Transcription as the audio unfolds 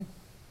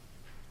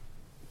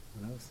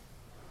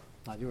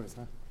Not yours,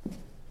 huh?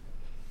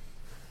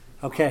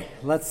 Okay,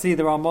 let's see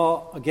the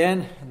Ramah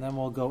again, and then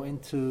we'll go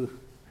into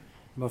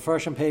the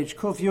Mefarshim page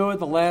Kuf Yud,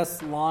 the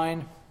last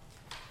line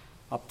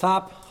up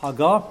top,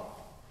 Haga.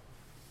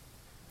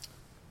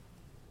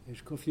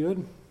 Page Kuf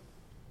Yud.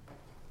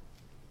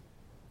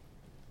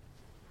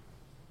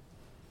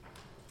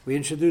 We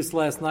introduced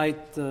last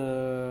night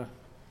the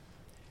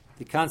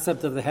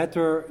concept of the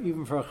heter,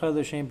 even for a chayla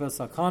shein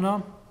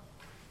b'sakana,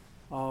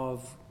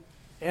 of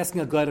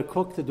asking a guy to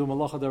cook to do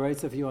malacha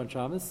d'oraisa for you on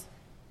Shabbos.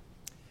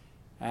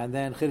 And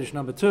then chiddush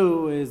number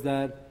 2 is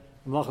that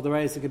malacha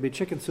d'oraisa could be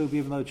chicken soup,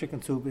 even though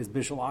chicken soup is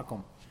bishul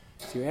akum.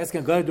 So you're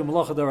asking a guy to do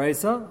malacha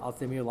d'oraisa, I'll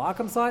say mir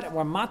akum side, and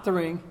we're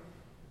mattering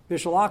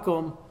bishul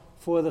akum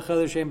for the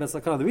chayla shein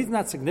b'sakana. The reason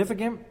that's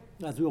significant,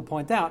 as we will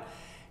point out,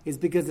 is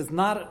because it's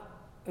not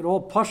at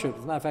all pashut.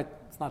 As a matter of fact,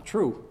 it's not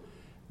true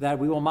that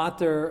we will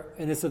matter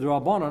in Issa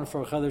D'Rabbanan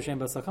for Chayla Shein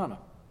B'Sakana.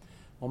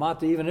 We'll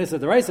matter even Issa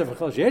D'Oraisa for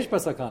Chayla Shein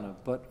B'Sakana,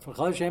 but for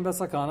Chayla Shein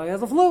B'Sakana, he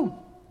has a flu.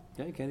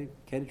 Okay,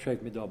 can't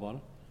trade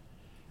D'Rabbanan.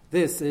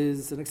 This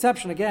is an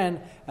exception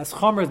again, as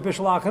Chomer as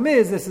Bishul Akum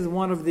is. This is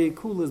one of the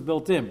kulas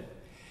built in.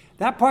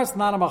 That part's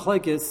not a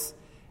machlekes.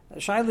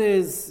 Shaila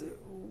is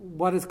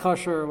what is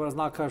kosher, what is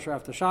not kosher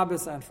after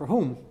Shabbos, and for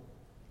whom.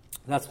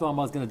 That's what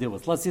Amar is going to deal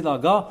with. Let's see the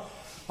Agah.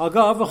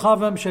 Agah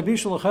v'chavim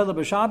shebishul l'chayla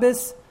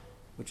b'Shabbos,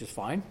 which is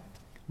fine.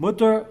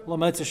 Mutter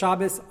l'metzah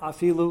Shabbos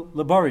afilu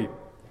lebari.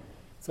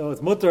 So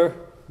it's mutter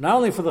not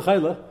only for the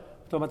chayla, we're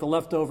talking about the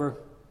leftover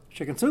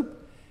chicken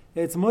soup.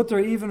 It's mutter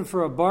even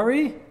for a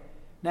bari.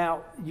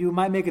 Now you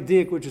might make a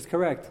diak, which is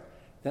correct,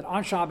 that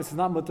on Shabbos is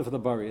not mutter for the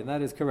bari, and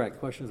that is correct. The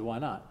question is why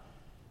not?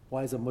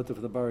 Why is it mutter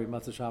for the bari,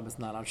 matzah Shabbos,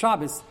 not on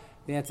Shabbos?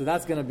 The answer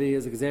that's going to be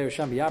is a gzeir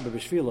shem b'yabba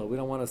b'shvila. We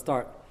don't want to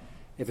start.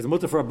 If it's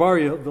mutter for a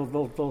bari,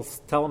 they'll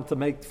tell them to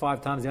make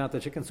 5 times the amount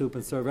of chicken soup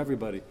and serve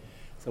everybody.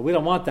 So we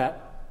don't want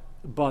that.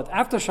 But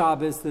after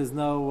Shabbos, there's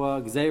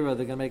no gzeira.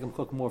 They're going to make them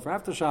cook more for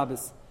after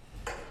Shabbos.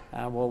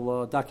 And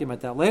we'll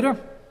document that later.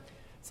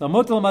 So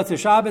mutter l'matzah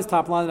Shabbos,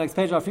 top line, the next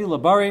page, afil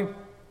l'bari,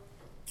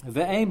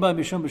 ve'ein ba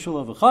mishum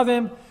b'shul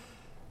v'chavim.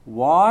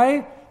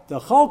 Why? The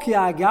chol ki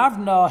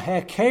agavna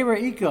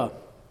hekera ika.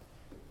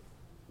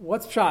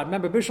 What's pshat?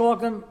 Remember, bishul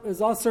akum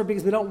is also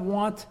because we don't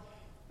want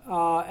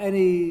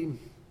any...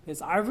 It's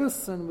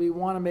arvus, and we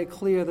want to make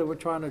clear that we're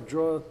trying to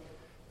draw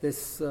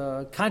this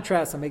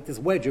contrast and make this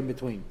wedge in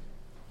between.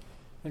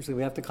 Eventually,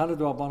 we have to kind of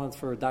draw abundance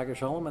for Dagar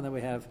Shalom, and then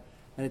we have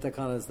any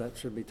takanas that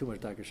should be too much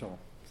Dagar Shalom.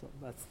 So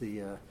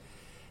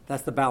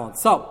that's the balance.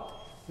 So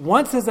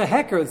once there's a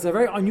heker, it's a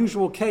very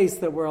unusual case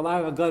that we're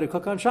allowing a guy to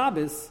cook on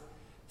Shabbos.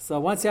 So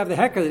once you have the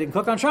heker that he can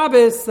cook on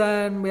Shabbos,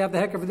 then we have the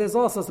heker for this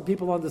also, so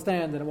people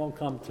understand that it won't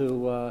come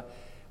to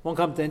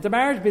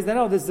intermarriage because they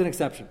know this is an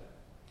exception.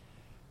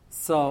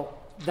 So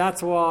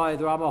that's why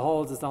the Rambam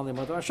holds it's not only a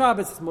Matzah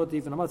Shabbos, it's mutter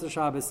even a Matzah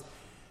Shabbos,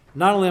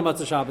 not only a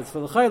Matzah Shabbos for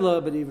the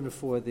Chayla, but even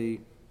for the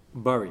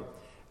Bari.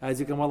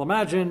 As you can well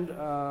imagine,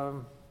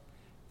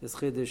 this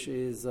Chiddush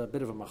is a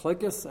bit of a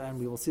machlekes, and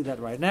we will see that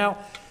right now.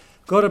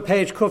 Go to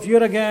page Kuf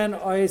Yud again,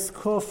 Ois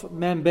Kuf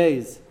Mem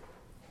Beis.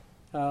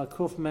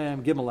 Kuf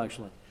Mem Gimel,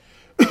 actually.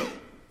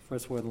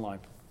 First word in line.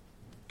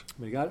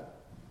 We got it?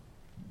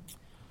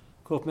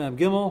 Kuf Mem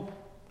Gimel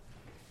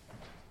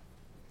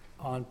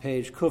on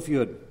page Kuf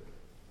Yud.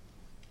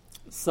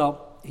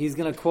 So he's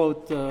going to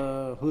quote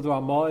who the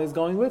Ramah is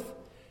going with,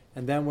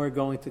 and then we're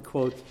going to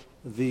quote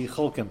the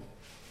Cholkim.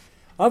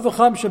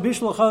 Avacham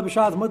shabishul chal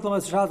b'shad mutlam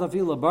eshat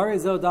afil bari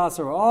zo das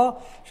or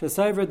all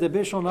shesaver de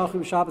bishul nachi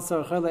b'shabbat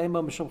sarachel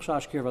ema mishum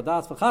chash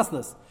kirvadas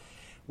v'chasnas.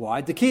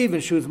 Why the kiv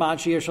and shuz man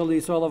shir shal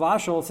yisrael of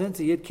ashol, since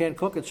a yid can't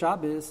cook at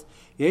Shabbos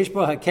yesh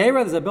bo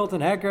hakera, there's a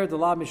built-in heker the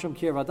lav mishum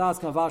kirvadas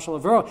kan vashal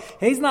avro.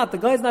 The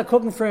guy's not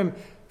cooking for him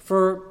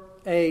for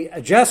a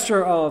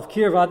gesture of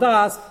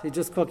kirvadas. He's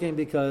just cooking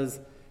because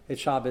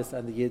it's Shabbos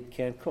and the yid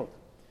can't cook.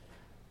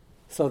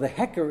 So the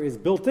heker is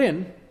built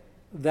in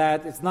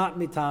that it's not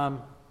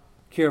mitam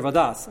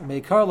kirvadas.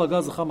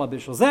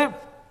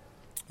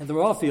 And the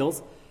Raw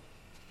feels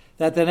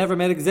that they never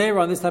made a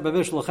gzeira on this type of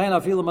bishul.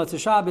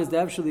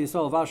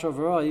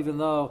 Even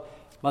though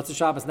Matzah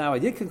Shabbos now a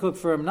yid can cook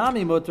for him,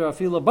 nami mutter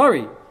afila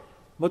bari,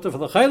 mutter for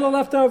the chayla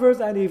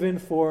leftovers and even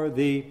for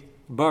the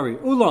bari.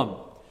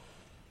 Ulam.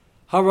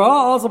 Hara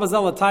also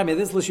bazela time.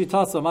 This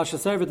lishitasa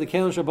mashasever the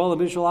kelish abola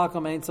bishul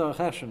akom ein tzarach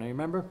hechsher. Now you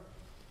remember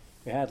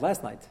we had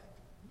last night.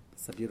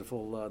 It's a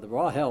beautiful. The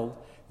Raw held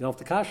you don't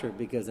have to kasher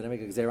because they didn't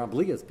make a gzeira on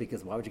blias.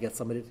 Because why would you get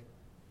somebody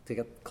to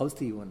get close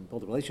to you and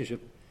build a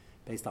relationship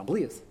based on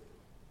blias?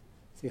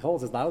 So he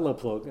holds it's not a low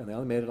plug, and they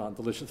only made it on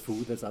delicious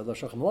food that's not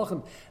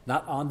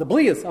on the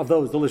blias of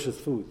those delicious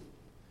food.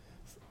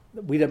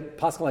 We didn't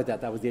pascha like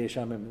that. That was the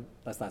Yeshamim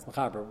last night's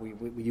Machaber.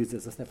 We used it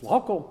as a sniff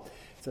l'hokol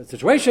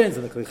situations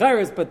and the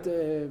klicheres, but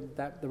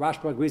that the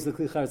Rashba agrees with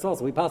the klicheres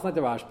also. We pass like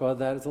the Rashba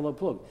that it's a low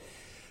plug.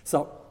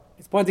 So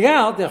it's pointing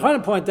out, they're trying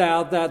to point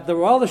out that the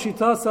Rala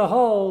Shitasa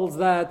holds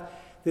that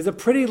there's a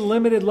pretty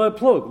limited low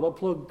plug. Low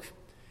plug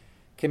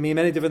can mean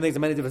many different things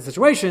in many different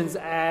situations,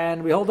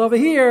 and we hold over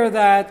here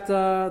that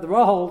the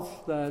Rala holds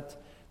that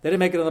they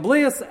didn't make it on the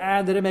blias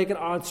and they didn't make it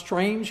on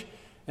strange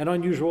and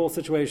unusual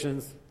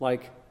situations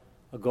like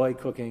a goy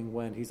cooking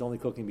when he's only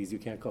cooking because you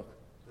can't cook,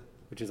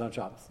 which is on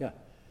Shabbos. Yeah.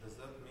 Does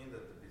that mean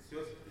that the Beis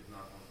Yosef did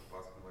not want to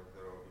pass him like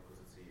the Rav because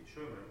it's a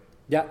Yeshuvim?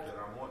 Yeah. The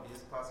Ramah is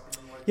passing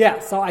him like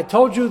Yeah, so I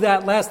told you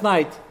that last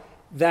night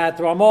that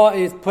the Ramah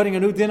is putting a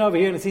new din over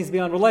here and it seems to be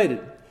unrelated.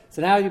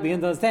 So now you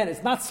begin to understand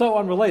it's not so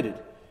unrelated.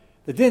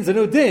 The din's a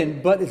new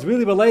din, but it's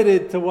really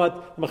related to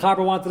what the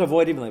Mechaber wanted to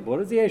avoid, even like,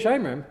 what is the Yesh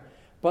Aimrim?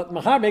 But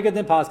Mechaber make a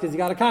din pas because you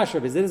got a kasher,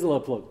 because it is a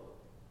little plug.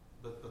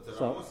 But the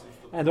So, Ramah seems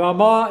to... and the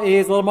Ramah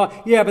is a little more,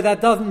 yeah, but that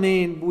doesn't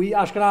mean we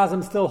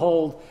Ashkenazim still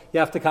hold you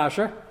have to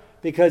kasher,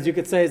 because you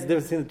could say it's the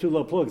difference between the two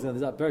low plugs, and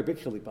there's a very big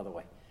chiluk, by the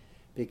way.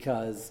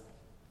 Because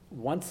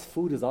once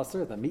food is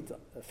aser, the meat,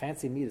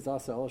 fancy meat is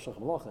aser, all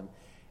shulchan malachim,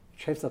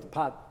 shapes up the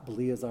pot,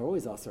 bliyas are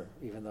always aser,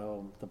 even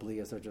though the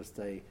bliyas are just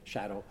a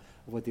shadow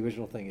of what the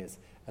original thing is.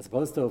 As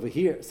opposed to over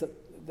here, so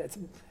it's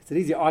an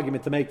easy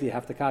argument to make that you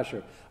have to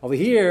kasher. Over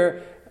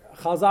here,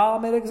 Chazal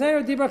made a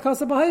gzeira dibra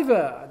kasa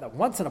b'haiva.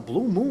 Once in a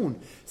blue moon,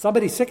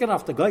 somebody's sick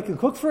enough the guy can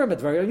cook for him.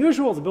 It's very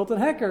unusual. It's a built-in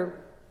hecker.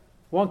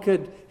 One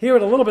could hear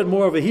it a little bit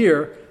more over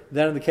here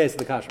than in the case of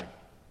the kashering.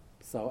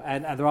 So,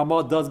 and the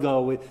Ramah does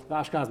go with, the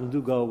Ashkenazim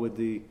do go with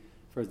the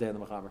first day of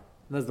the Mechaber.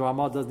 And the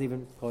Ramah doesn't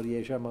even call the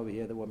Yeshem over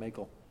here that we're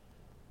makel.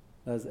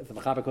 If the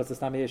Mechaber quotes the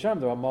Stam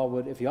Yeshem, the Ramah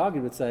would, if he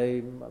argued, would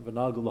say,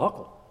 V'nagul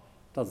l'hakol.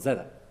 Doesn't say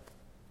that.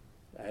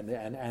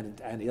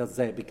 And he doesn't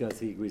say it because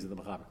he agrees with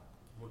the Mechaber.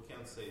 We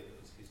can't say it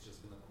because he's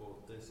just going to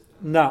quote this.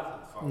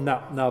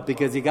 No,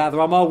 because the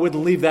Ramah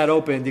wouldn't leave that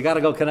open. You got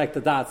to go connect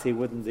the dots. He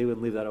wouldn't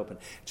leave that open.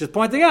 Just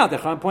pointing out, the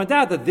Chacham point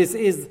out that this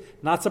is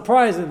not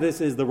surprising.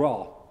 This is the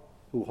Ra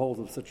who holds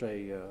of such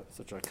a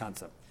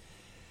concept.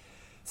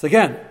 So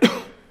again,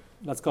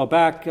 let's go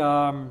back.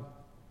 The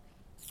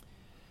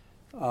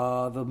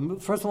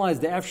first one is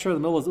the Efsher. The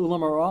middle is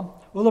Ulam Ra.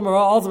 Ulam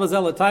Ra also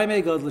mazel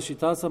taime goes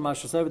l'shitasa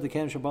mashasev the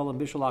ken shabal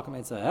and bishul akum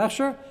etza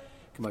Efsher.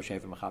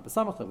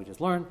 That we just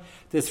learned.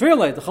 This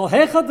really the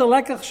cholhecha the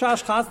lekach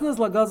shash chasnas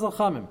lagazel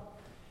chamim.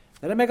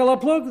 They didn't make a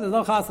lot plug. There's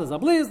no chasnas on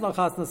bliz, no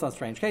chasnas on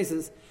strange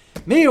cases.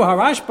 Miu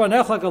harashpa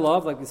nechlag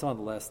alav, like we saw in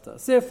the last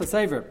sif, a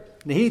saver.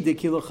 Nehid de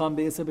kilo cham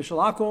be'isa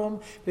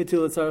b'shalakum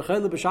betul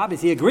etzarechelu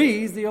b'Shabbos. He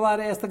agrees that you're allowed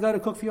to ask the guy to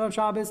cook for you on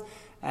Shabbos,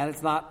 and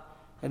it's not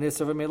an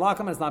isur v'meilakum,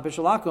 and it's not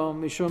b'shalakum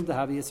mishum to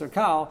have yisur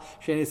kal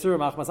she'en isur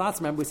machmas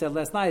atzmem. We said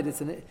last night it's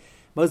an.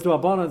 Most of our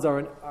bonans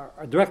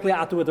are directly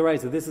atu with the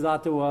raisa. This is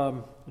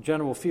atu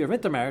general fear of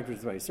intermarriage, which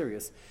is very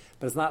serious,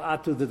 but it's not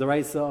atu the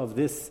raisa of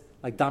this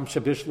like dam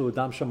shabishlu,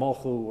 dam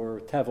shamochu,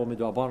 or tevel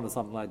midrabanan or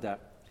something like that.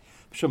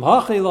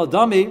 Shemhachi lo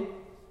dami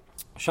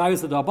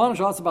shayus midrabanan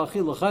shalas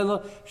balchil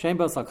lechayla shem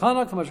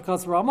basakana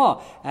k'mashakas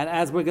ramah. And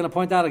as we're going to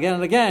point out again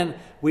and again,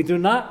 we do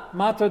not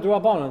matter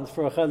drabanans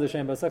for a chayla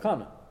shem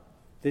basakana.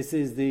 This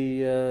is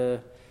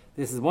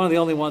one of the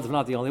only ones, if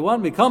not the only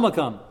one.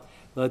 Mikamakam.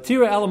 The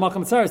tira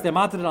elamakam tzaris, they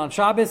mounted it on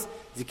Shabbos.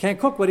 If you can't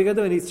cook, what are you going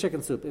to do? He needs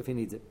chicken soup if he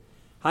needs it.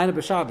 Haina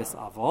b'Shabbos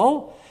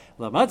avol.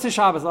 L'matzah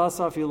Shabbos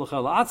asaf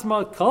yiluchel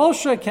atzma kol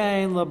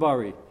shekain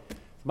labari.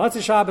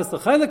 Matzah Shabbos the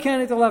chayla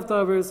can't eat the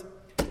leftovers,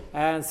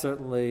 and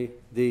certainly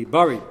the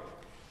bari.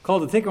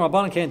 Called the tikkun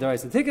rabbanan kain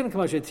darais. The tikkun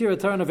k'moshe tira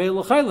turn avail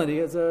l'chayla. He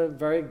has a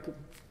very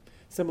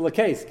similar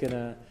case. Can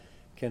a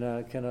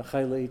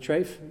chayla eat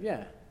treif?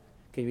 Yeah.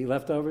 Can you eat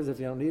leftovers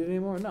if you don't need it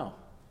anymore? No.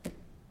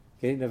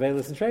 Getting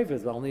availus and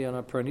treifas, but only on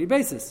a per need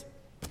basis.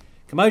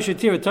 Kamosha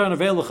tira turn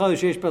avail l'chol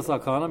sheish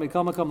pesakana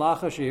mikam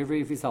lacha shehivri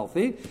if he's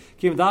healthy.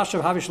 Kim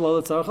dashav havish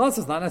lo letzarach.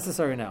 It's not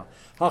necessary now.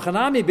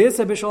 Hachanami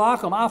bisa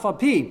b'shalacham afa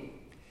pi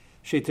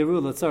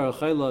sheitiru letzarach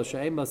chayla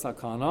she'em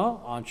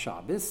pesakana on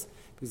Shabbos.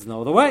 There's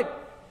no other way.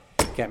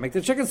 Can't make the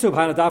chicken soup.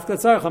 Hana dafka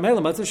letzarach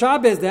hamela matzah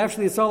Shabbos. They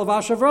actually Yisrael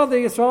avashav the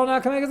Yisrael now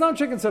can make his own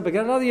chicken soup. But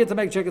get another year to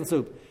make chicken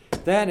soup.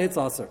 Then it's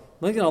aser.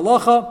 Lincoln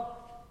halacha.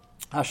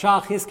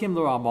 Hashach hiskim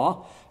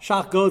l'ramah.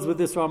 Shach goes with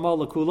this ramah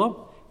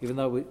lakula, even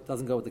though it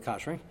doesn't go with the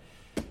kashering.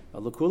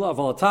 Lakula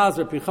avalataz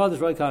repichadish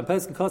roika and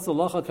peskin kosel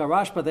locha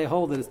karashpa. They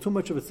hold that it's too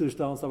much of a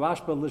sushton, so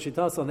rashpa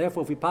l'shitasa. And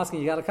therefore, if we paskin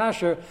you got a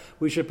kasher,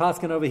 we should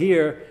paskin over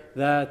here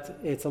that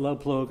it's a low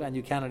plug and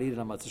you cannot eat it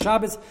on Matzah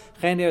Shabbos.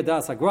 Chen ner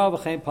das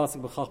agrav chen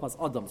paskin b'chachmas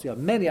adam. So you have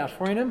many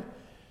achronim,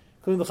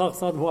 including the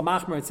chachmas adam who are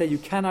machmer and say you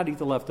cannot eat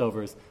the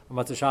leftovers on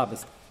Matzah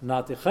Shabbos,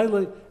 not the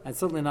chayli and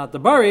certainly not the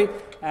bari.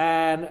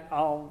 And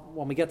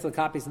when we get to the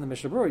copies in the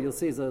Mishnah Berurah, you'll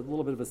see it's a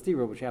little bit of a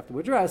stira which you have to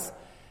address.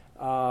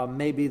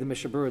 Maybe the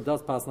Mishnah Berurah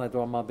does pass like the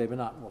Ramah, maybe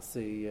not. We'll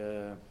see.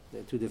 There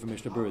are two different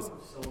Mishnah Berurahs.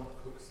 If someone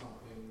cooks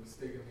something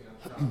mistakenly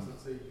on Shabbos,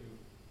 let's say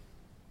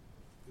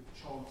the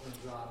chon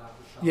turns on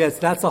after Shabbos. Yes,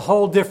 that's a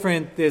whole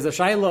different. There's a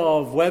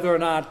shaila of whether or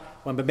not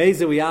when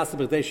b'mezid we ask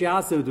but they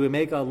shiasu, do we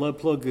make a low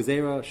plug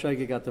gezerah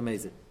shogeg at the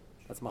mezid?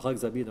 That's machag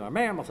zabid or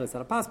amer, machag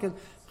sara paskin,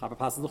 chaper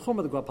passes the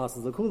chumah, the gua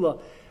passes the kula.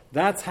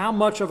 That's how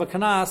much of a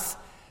kanas.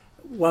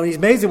 When he's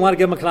mezid, want to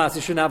give him a kanas,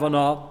 he shouldn't have an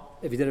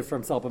if he did it for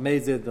himself, a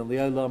mezid, then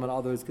li'olam and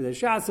others kadesh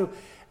shasu.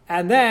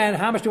 And then,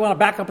 how much do you want to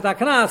back up with that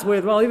kanas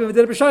with? Well, even if we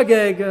did it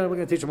b'shogeg, we're going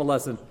to teach him a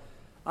lesson.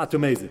 Atu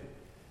mezid.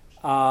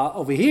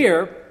 Over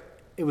here,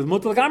 it was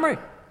mutal gamri.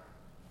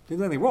 Didn't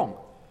do anything wrong.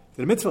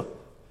 Did a mitzvah.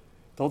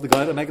 Told the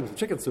guy to make him some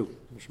chicken soup.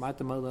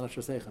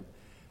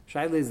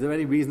 Shaila, is there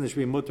any reason there should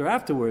be mutter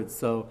afterwards?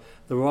 So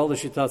the Royal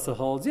Shitasa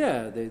holds,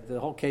 the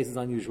whole case is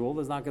unusual.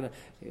 There's not going to,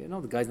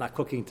 the guy's not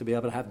cooking to be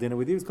able to have dinner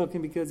with you. He's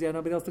cooking because he had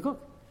nobody else to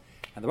cook.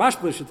 And the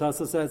Rashba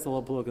Shitasa says it's a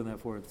little plug, and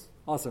therefore it's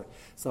also.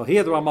 So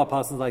here the Ramah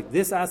passes like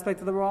this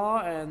aspect of the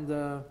Ra, and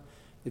the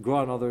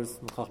Gra and others,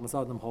 the Chacham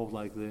Masadim hold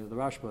like the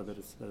Rashba that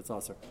it's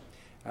also.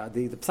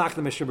 The Psach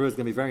the Mishnah is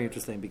going to be very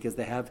interesting because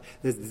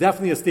there's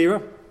definitely a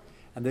stira,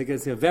 and they're going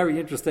to see very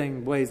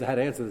interesting ways how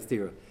to answer the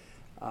stira.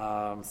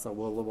 So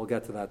we'll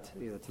get to that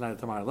either tonight or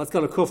tomorrow. Let's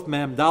go to Kuf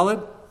Mem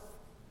Dalid.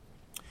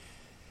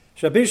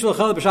 Shabish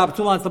l'chel b'Shabbat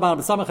 2 lines to the bottom.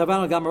 B'samach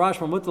havana gam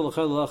Rashba mutter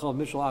l'chel l'chel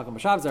mishul akam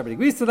b'Shabbat. Everybody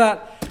agrees to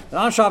that. And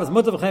on Shabbos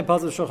mutter v'chein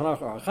puzzle Shulchan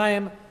Aruch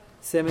Archaim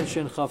Simin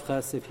Shin Chav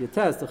Ches if you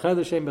test the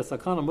chel shem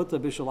b'sakana mutter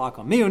b'shul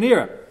akam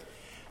miyunira.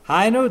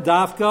 Hainu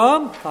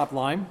Dafka top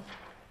line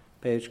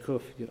page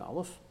Kuf Yud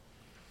Aleph.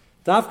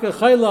 Dafka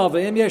chayla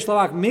v'im yesh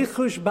lavak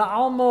michush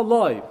ba'alma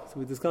loy. So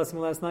we discussed him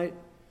last night.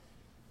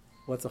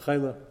 What's a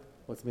chayla?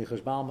 What's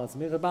Michush Balma?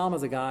 Michush Balma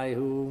is a guy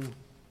who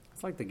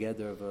it's like the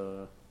gather of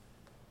a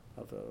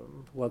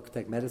could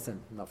take medicine,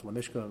 not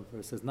Mishka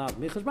versus not.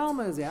 Michush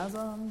Balma is he has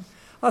a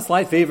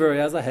slight fever, he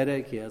has a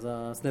headache, he has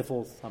a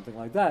sniffles, something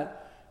like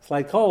that.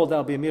 Slight cold,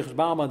 that'll be a Michush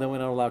Balma, then we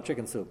don't allow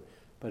chicken soup.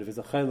 But if it's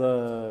a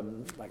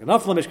chayla, like a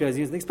Nafla Mishka, he's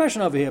using the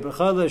expression over here, but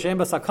chayla Shem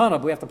Basakana,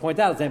 but we have to point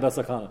out it's Shem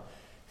Basakana.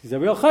 If he's a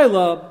real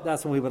chayla,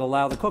 that's when we would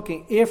allow the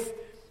cooking if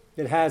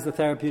it has the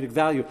therapeutic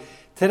value.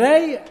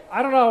 Today,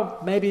 I don't know,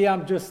 maybe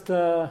I'm just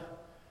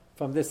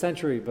from this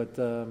century, but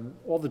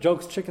all the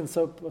jokes, chicken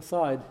soup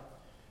aside,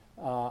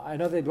 I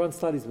know they run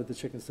studies with the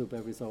chicken soup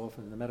every so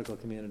often in the medical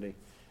community.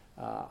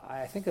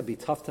 I think it'd be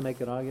tough to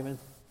make an argument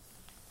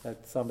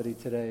that somebody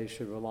today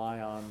should rely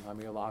on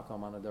Amir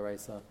Lakam, on a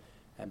Deresa,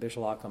 and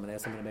Bishul Lakam, and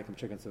ask somebody to make them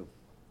chicken soup.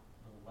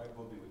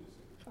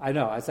 I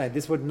know, I say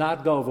this would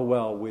not go over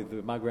well with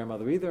my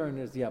grandmother either,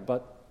 and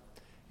but,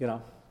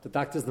 the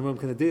doctors in the room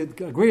can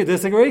agree or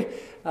disagree,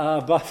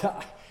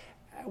 but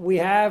we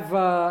have,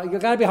 you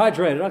got to be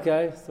hydrated,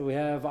 okay? So we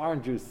have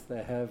orange juice.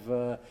 They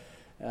have,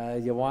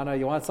 you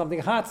want something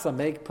hot, so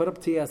put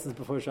up tea essence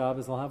before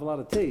Shabbos, and we'll have a lot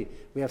of tea.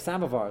 We have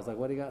samovars, like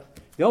what do you got?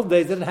 The old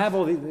days didn't have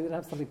they didn't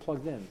have something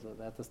plugged in, so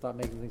they have to start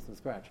making things from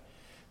scratch.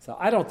 So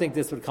I don't think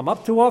this would come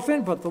up too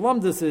often, but the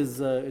lumdus is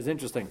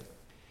interesting.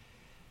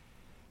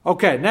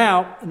 Okay,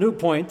 now, a new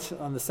point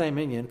on the same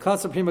Inyan.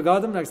 Kasar Prima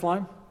Gadim, next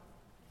line.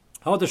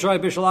 The only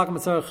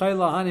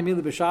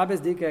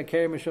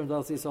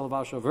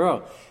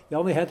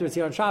heter is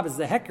here on Shabbos is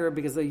the hecker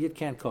because the yid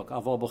can't cook.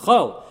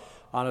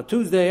 On a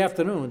Tuesday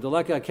afternoon,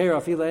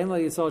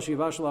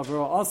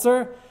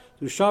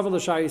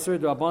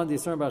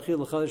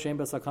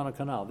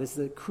 this is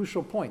a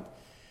crucial point.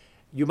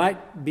 You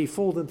might be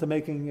fooled into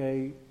making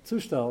a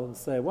tushtel and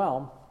say,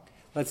 well,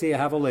 let's say you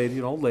have a lady,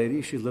 an old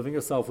lady, she's living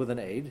herself with an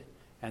aide,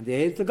 and the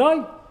aide's the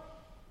guy.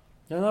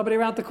 There's nobody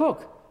around to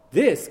cook.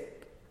 This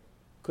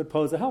could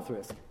pose a health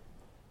risk.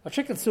 A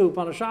chicken soup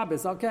on a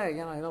Shabbos, okay,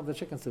 the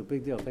chicken soup,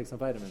 big deal, take some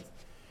vitamins.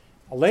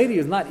 A lady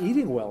is not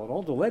eating well, an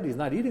older lady is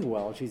not eating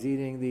well. She's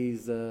eating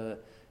these,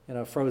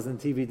 frozen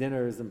TV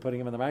dinners and putting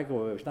them in the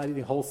microwave. She's not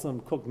eating wholesome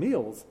cooked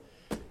meals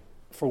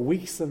for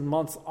weeks and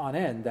months on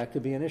end. That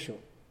could be an issue.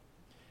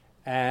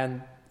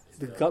 And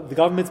the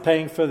government's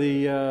paying for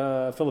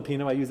the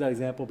Filipino. I use that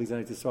example because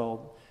I just saw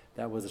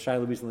that was a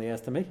shayla recently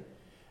asked to me.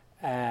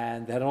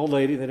 And they had an old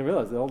lady, they didn't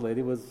realize the old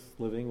lady was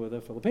living with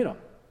a Filipino.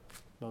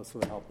 No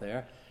sort of help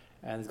there.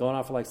 And it's going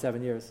on for like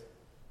 7 years.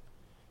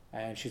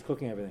 And she's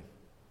cooking everything.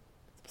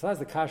 Besides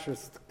the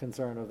kashrus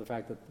concern of the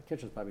fact that the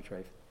kitchen's probably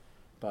treif.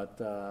 But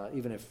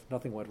even if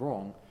nothing went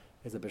wrong,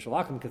 there's a bishul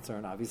akum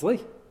concern, obviously.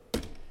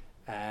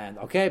 And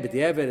okay,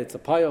 b'diavad, it's a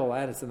pile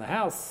and it's in the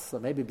house, so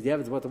maybe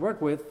b'diavad is what to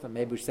work with, and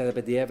maybe we should say that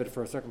b'diavad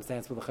for a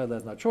circumstance where the chayla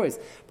has no choice.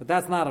 But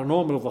that's not a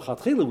normal of the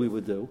chatchila we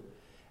would do.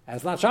 And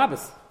it's not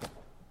Shabbos.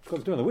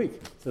 Cooked during the week.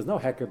 So there's no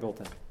hecker built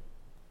in.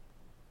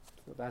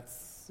 So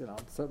that's,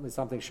 certainly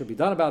something should be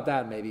done about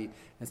that. Maybe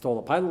install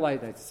a pilot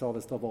light, install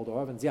the stove older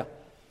ovens. Yeah.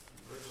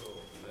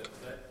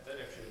 That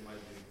actually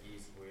might be the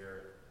case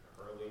where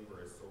her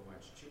labor is so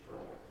much cheaper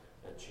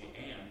that she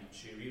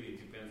really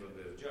depends on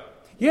the job.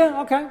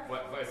 Yeah, okay.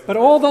 But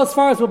all those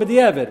fars were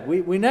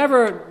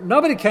b'diavad.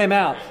 Nobody came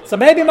out. So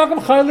maybe Makam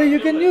Chayli, you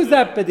can use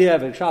that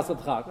b'diavad,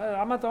 Shasat Chak.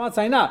 I'm not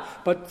saying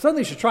not, but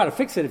certainly you should try to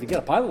fix it if you get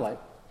a pilot light.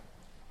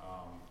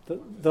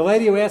 The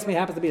lady who asked me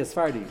happens to be a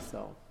Sephardi,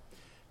 so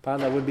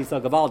pilot light wouldn't be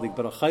so gavaldik,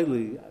 but a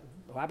Chayli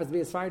who happens to be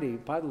a Sephardi,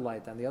 pilot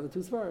light, and the other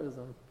two Sephards.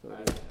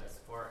 As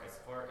far as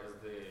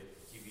the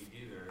TV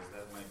dinners,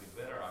 that might be a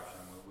better option.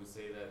 When we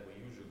say that, we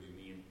usually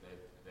mean that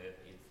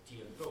it's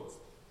tea and toast.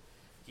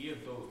 Tea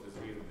and toast is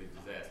really the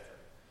disaster.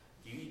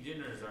 TV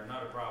dinners are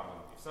not a problem.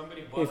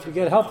 If you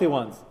get healthy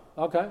ones,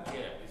 okay.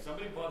 Yeah, if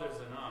somebody bothers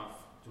enough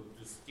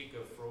to stick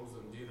a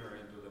frozen dinner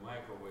into the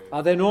microwave.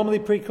 Are they normally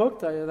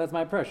pre-cooked? That's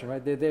my impression,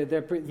 right? They're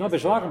no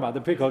bishul about.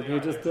 They're pre-cooked. They're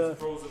just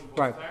frozen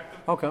right.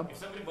 Okay. If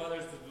somebody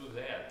bothers to do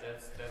that,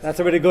 that's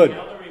already good.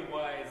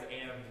 Calorie-wise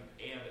and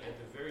at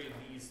the very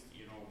least,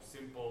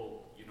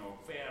 simple,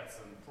 fats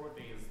and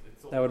proteins.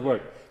 It's That would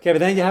work. Okay, but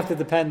then you have to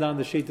depend on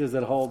the sheetas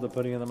that hold the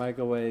putting in the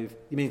microwave.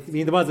 You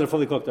mean the ones that are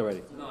fully cooked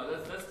already? No,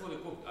 that's fully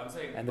cooked. I'm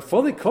saying. And the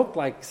fully cooked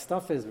like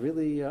stuff is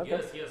really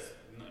okay. Yes.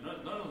 None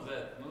of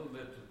that to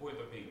the point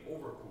of being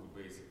overcooked,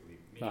 basically.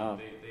 Meaning Uh-huh.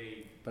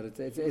 they But it's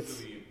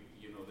usually,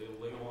 they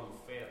lay on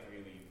fat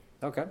really.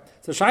 okay.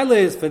 So Shaila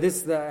is for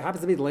this.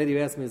 Happens to be the lady who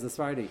asked me is a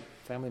Sephardi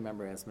family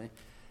member asked me,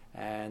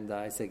 and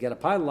I said get a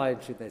pilot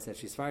light. They said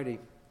she's Sephardi.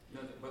 No,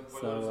 but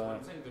So,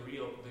 I'm saying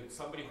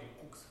somebody who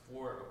cooks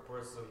for a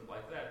person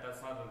like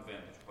that's not an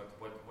advantage. But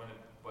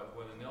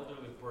when an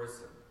elderly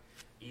person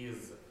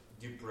is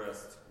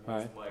depressed, most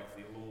Right.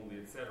 likely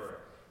lonely, etc.,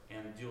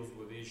 and deals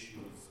with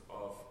issues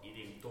of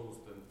eating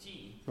toast and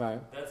tea,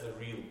 Right. that's a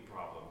real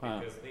problem Ah.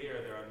 because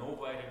there are no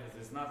vitamins,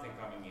 there's nothing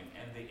coming in,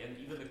 and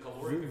even the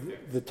caloric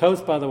effect. The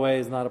toast, by the way,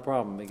 is not a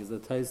problem because the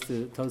toast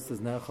is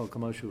nechol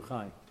kamoshu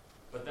chai.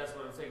 But that's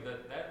what I'm saying.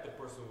 That the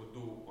person would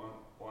do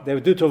on. They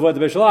would do to avoid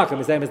the bishalakim.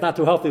 He's saying it's not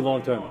too healthy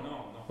long term.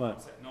 No. What? I'm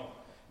saying,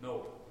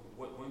 no.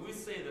 When we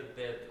say that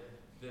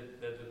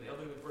the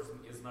elderly person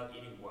is not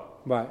eating well,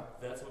 Right.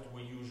 that's what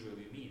we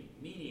usually mean.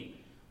 Meaning,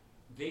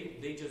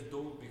 they just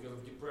don't because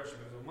of depression,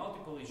 because of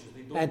multiple issues.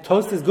 They don't. And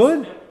toast bother is to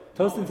good? step-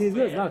 Toast no, and tea is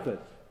good? It's bad. not good.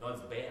 No,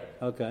 it's bad.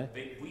 Okay.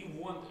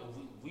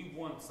 We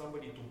want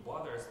somebody to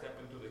bother, step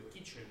into the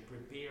kitchen,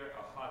 prepare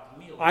a hot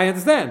meal. I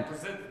understand.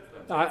 Present it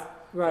to them.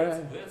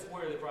 Right. That's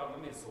where the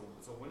problem is.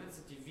 So when it's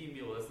a TV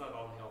meal, it's not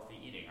unhealthy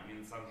eating. I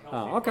mean, it's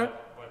unhealthy. Oh, okay.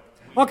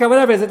 But Okay,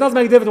 whatever it is, it doesn't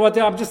make a difference what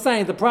they are. I'm just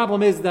saying the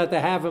problem is that they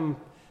have them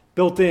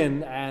built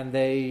in, and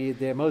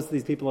most of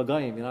these people are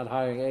going. You're not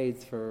hiring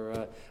aides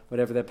for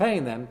whatever they're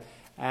paying them.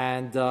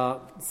 And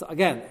so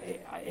again,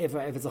 if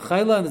it's a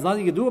chayla and there's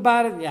nothing you can do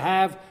about it, and you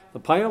have the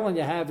pile and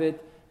you have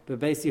it, the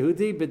Beis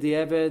Yehudi, but the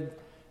Eved,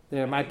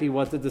 there might be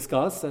what to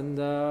discuss, and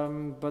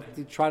but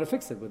you try to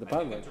fix it with the I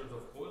think pile. in terms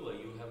of oila,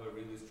 you have a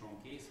really strong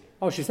case here.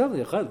 Oh, she's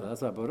definitely a chayla.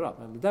 That's why I brought it up.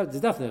 I mean, there's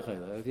definitely a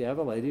chayla. If you have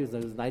a lady who's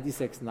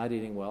 96 and not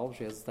eating well,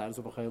 she has the status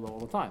of a chayla all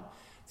the time.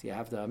 So you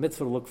have the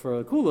mitzvah to look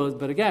for kulas.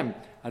 But again,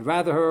 I'd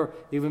rather her,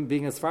 even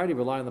being a Sephardi,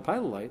 rely on the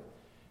pilot light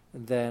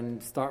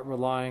than start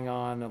relying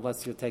on,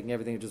 unless you're taking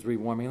everything and just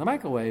rewarming in the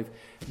microwave,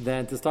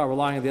 than to start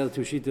relying on the other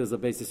two shittas of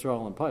Beis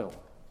Yisrael and pile.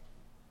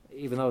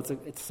 Even though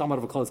it's somewhat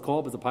of a close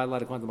call, but the pilot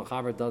light according to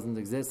Machaber doesn't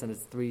exist, and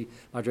it's 3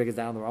 madrigas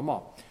down the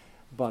Ramah.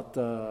 But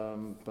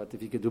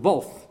if you could do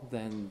both,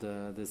 then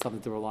there's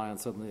something to rely on.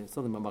 Certainly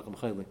Mamakam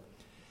Chayli.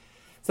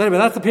 So anyway,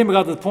 that's the Pima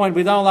got to the point.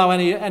 We don't allow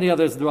any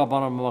others to do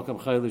Rabbanon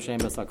Mamakam Chayli Shem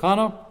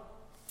Besakana.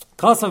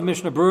 Kasav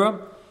Mishnah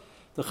Berurah.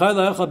 The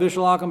Chayla Echla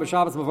Bishal Akam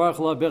B'Shabbos Mavarach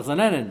Lo Bich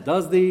Zanenin.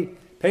 Does the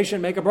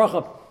patient make a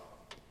bracha?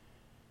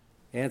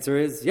 The answer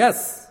is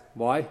yes.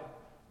 Why?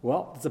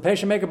 Well, does the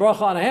patient make a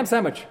bracha on a ham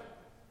sandwich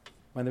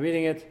when they're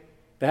eating it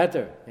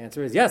beheter? The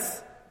answer is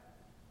yes.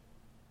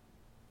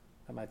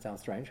 That might sound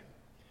strange.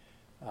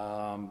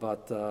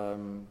 But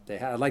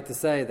I'd like to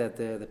say that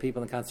the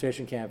people in the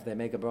concentration camp, they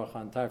make a bracha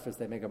on tarfus,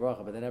 they make a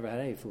bracha, but they never had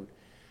any food.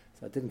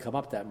 So it didn't come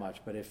up that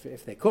much. But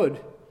if they could,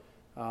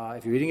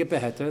 if you're eating it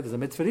beheter, there's a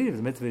mitzvah to eat. If there's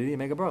a mitzvah to eat, you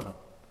make a bracha.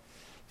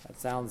 That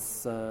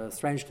sounds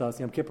strange to us.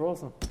 Yom Kippur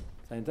also,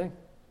 same thing.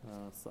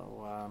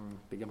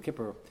 Big Yom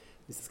Kippur,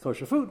 this is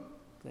kosher food.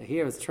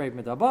 Here it's trade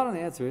midabar, and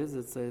the answer is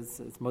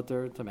it's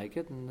mutter to make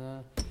it,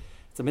 and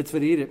it's a mitzvah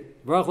to eat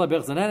it. Baruch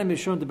lebich zanenim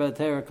mishun de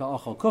beter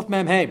ka'achol kuf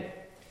mem heim.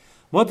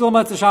 Mutter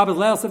l'matzah Shabbos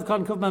leil siv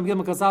kan kuf mem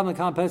gimel kasam and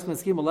kan peskin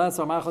schimel les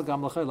or machal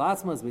gam l'chayil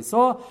atzma, as we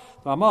saw.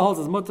 The Ramah holds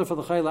as mutter for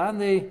the chayil and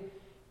the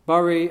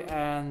bari,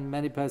 and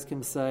many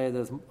peskim say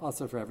there's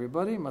also for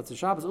everybody. Matzah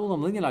Shabbos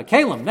ulam linyan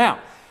kalim. Now,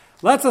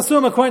 let's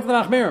assume according to the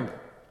Machmirim,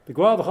 the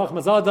Goel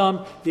v'chachmas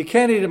adam, you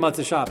can't eat it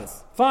Matzah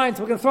Shabbos. Fine,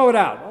 so we're going to throw it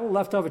out. Oh,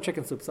 leftover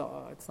chicken soup.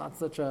 So it's not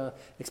such an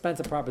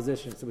expensive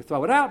proposition. So we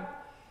throw it out,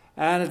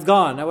 and it's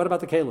gone. Now what about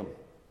the kalim?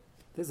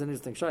 This is an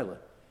interesting shayla,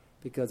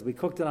 because we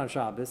cooked it on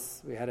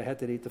Shabbos. We had a head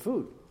to eat the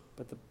food,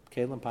 but the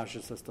kalim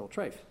pashas are still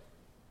treif.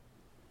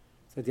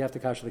 So you have to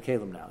kasher the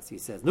kalim now. So he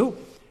says, no.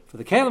 For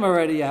the kalim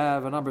already, you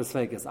have a number of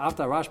sfekas.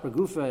 After rashba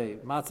gufe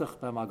matzach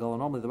b'magal,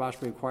 normally the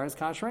rashba requires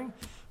kashering.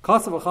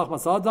 Kosav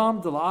v'chachmas adam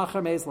de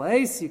la'achar meis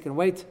la'es. You can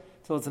wait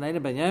till it's an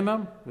einim ben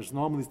yemim, which is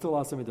normally still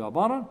also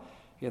midrabanan.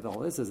 You get the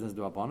whole this is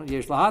midrabanan.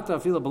 Yesh lahata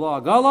afila below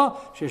agala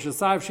shesh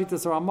asayv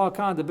shitas ramah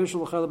kan de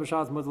bishul l'chel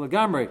b'shas mutal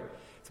gamri.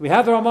 So we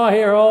have the Ramah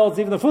here holds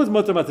even the food's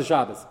mutter matzah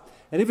Shabbos.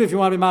 And even if you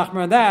want to be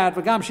machmer on that,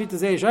 v'gam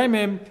shitas eish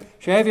aimim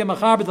she'evia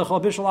machar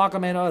b'dachol bishul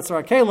akam ein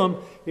asar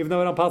kalim. Even though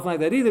we don't pass like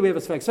that either, we have a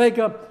sfek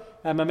sveika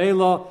and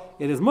mamela.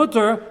 It is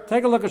mutter.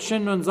 Take a look at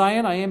Shin Nun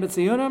Zayin. Ayim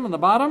b'tziyunim on the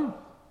bottom.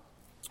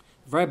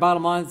 Very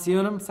bottom line,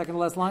 Tziyunim, second to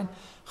last line.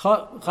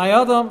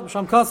 Chayadam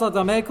shamkasa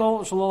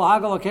damekel shalol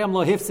hagal akem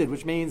lo hifsid,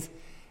 which means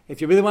if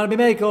you really want to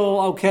be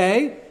mekel,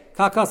 okay.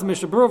 Kakas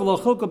mishabur v'lo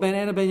chulka ben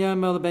ena ben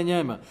yema ben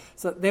yema.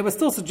 So they would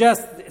still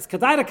suggest it's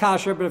kadaita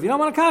kasher, but if you don't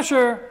want a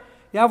kasher,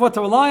 you have what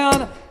to rely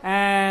on,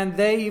 and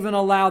they even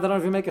allow. They don't know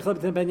if you make a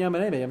chilbit ben yema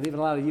and even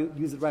allow to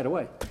use it right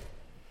away.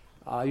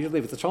 Usually,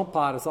 if it's a chomp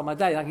pot or something like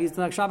that, you're not going to use it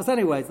the next Shabbos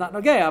anyway. It's not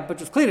nogea, but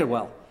just clean it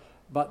well.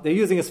 But they're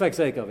using a sfek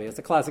seika. It's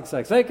a classic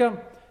sfek seika.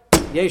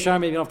 Yeshar,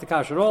 maybe you don't have to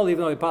kasher at all,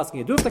 even though you're passing,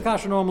 you do have to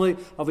kasher normally.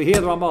 Over here,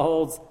 the Rama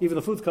holds, even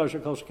the food's kosher,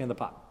 kosher in the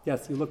pot.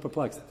 Yes, you look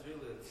perplexed. It's really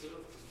it's the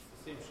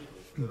same shit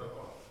as the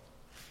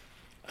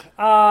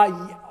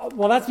Rama.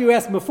 Well, that's what you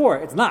asked before.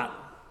 It's not.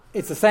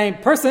 It's the same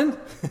person,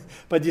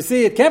 but you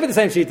see, it can't be the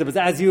same shita. But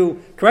as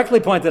you correctly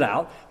pointed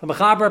out, the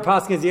Mechaber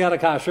passing is Yad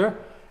Kasher,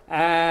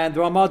 and the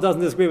Ramah doesn't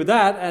disagree with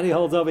that, and he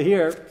holds over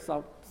here.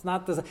 So it's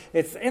not the.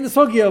 It's in the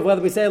sugya of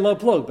whether we say low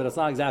plug, but it's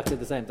not exactly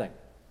the same thing,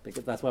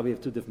 because that's why we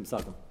have two different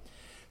psakim.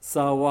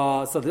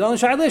 So the only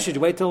shayla is should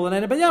you wait till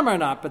Lenena Ben Yama or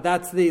not? But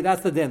that's the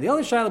din. The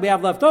only shayla we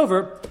have left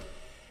over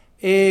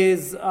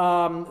is the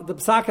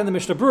psak in the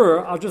Mishnah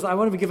Berurah. I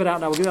won't even give it out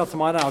now. We'll give it out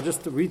tomorrow. Now I'll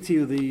just read to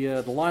you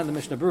the line in the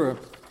Mishnah Berurah.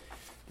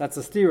 That's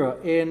a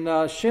stira. In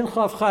Shin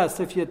Chav Ches,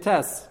 if you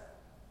test,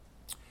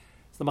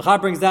 so the Machar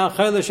brings down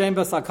Chayla Shem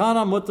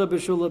B'Sakana Mutta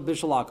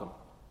B'Shalakum.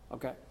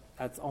 Okay,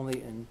 that's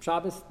only in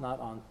Shabbos, not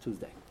on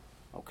Tuesday.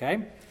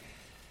 Okay.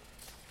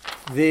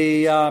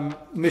 The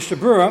Mishnah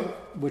Berurah,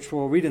 which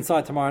we'll read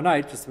inside tomorrow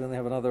night, just we only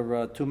have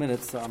another 2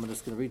 minutes, so I'm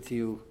just going to read to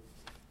you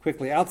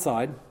quickly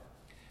outside.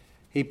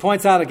 He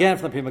points out again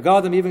from the Pri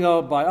Megadim, even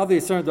though by other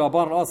Yisrael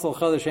D'Abanan also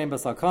Chayla Shem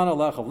B'Sakana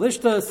Lechav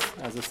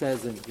Lishtas, as it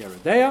says in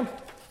Yeridea.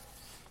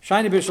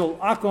 Shiny bishul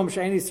akum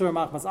she'eni sur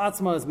machmas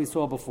atzma, as we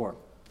saw before.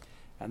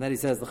 And then he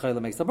says the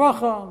chayla makes the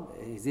bracha,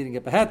 he's eating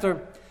it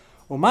beheter.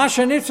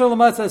 Umasha nifshal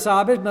l'matzah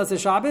Shabbos, matzah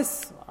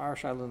Shabbos, our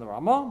shayla in the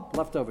Ramah,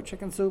 leftover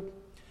chicken soup.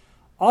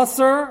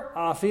 Aser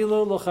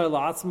afilu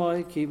l'chayla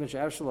atzma, kivin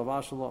she'evshal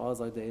avashal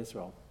ozay de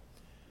Yisrael.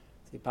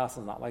 He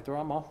passes not like the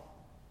Ramah.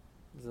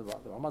 The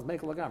Ramah's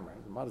make a lagamra.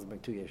 The Ramah doesn't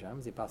bring two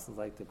yeshams. He passes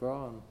like the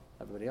Gra and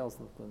everybody else,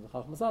 including the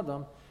Chachmas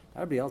Adam.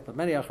 Everybody else, but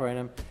many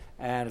achreinim,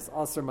 and it's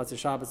Aser Matzah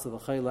Shabbos to the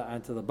Chayla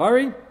and to the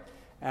Bari,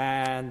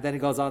 and then he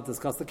goes on to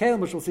discuss the Kalim,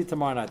 which we'll see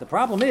tomorrow night. The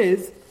problem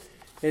is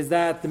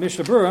that the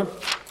Mishnah Berurah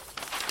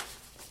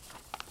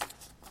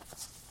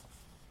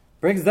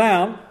brings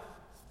down,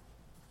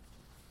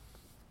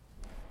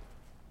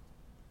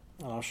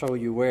 and I'll show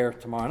you where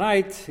tomorrow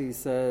night. He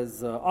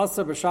says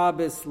Aser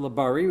b'Shabbos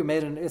lebari. We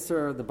made an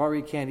Isser, the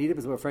Bari can't eat it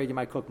because we're afraid you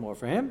might cook more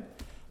for him.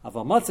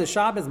 Aval Matzah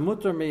Shabbos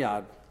mutter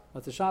miyad.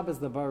 Matzah Shabbos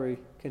the Bari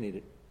can eat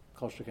it.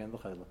 It's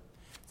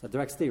a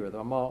direct stira. The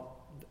Ramah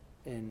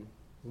in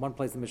one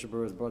place the Mishnah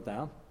Berurah is brought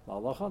down.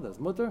 La'alacha, there's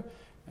mutter,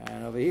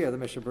 and over here the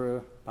Mishnah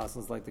Berurah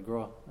passes like the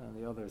Gra and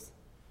the others,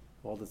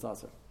 all this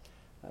aser.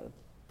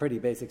 Pretty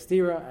basic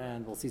stira,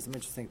 and we'll see some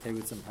interesting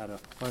terutzim how to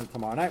learn it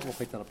tomorrow night. We'll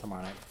pick that up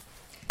tomorrow night.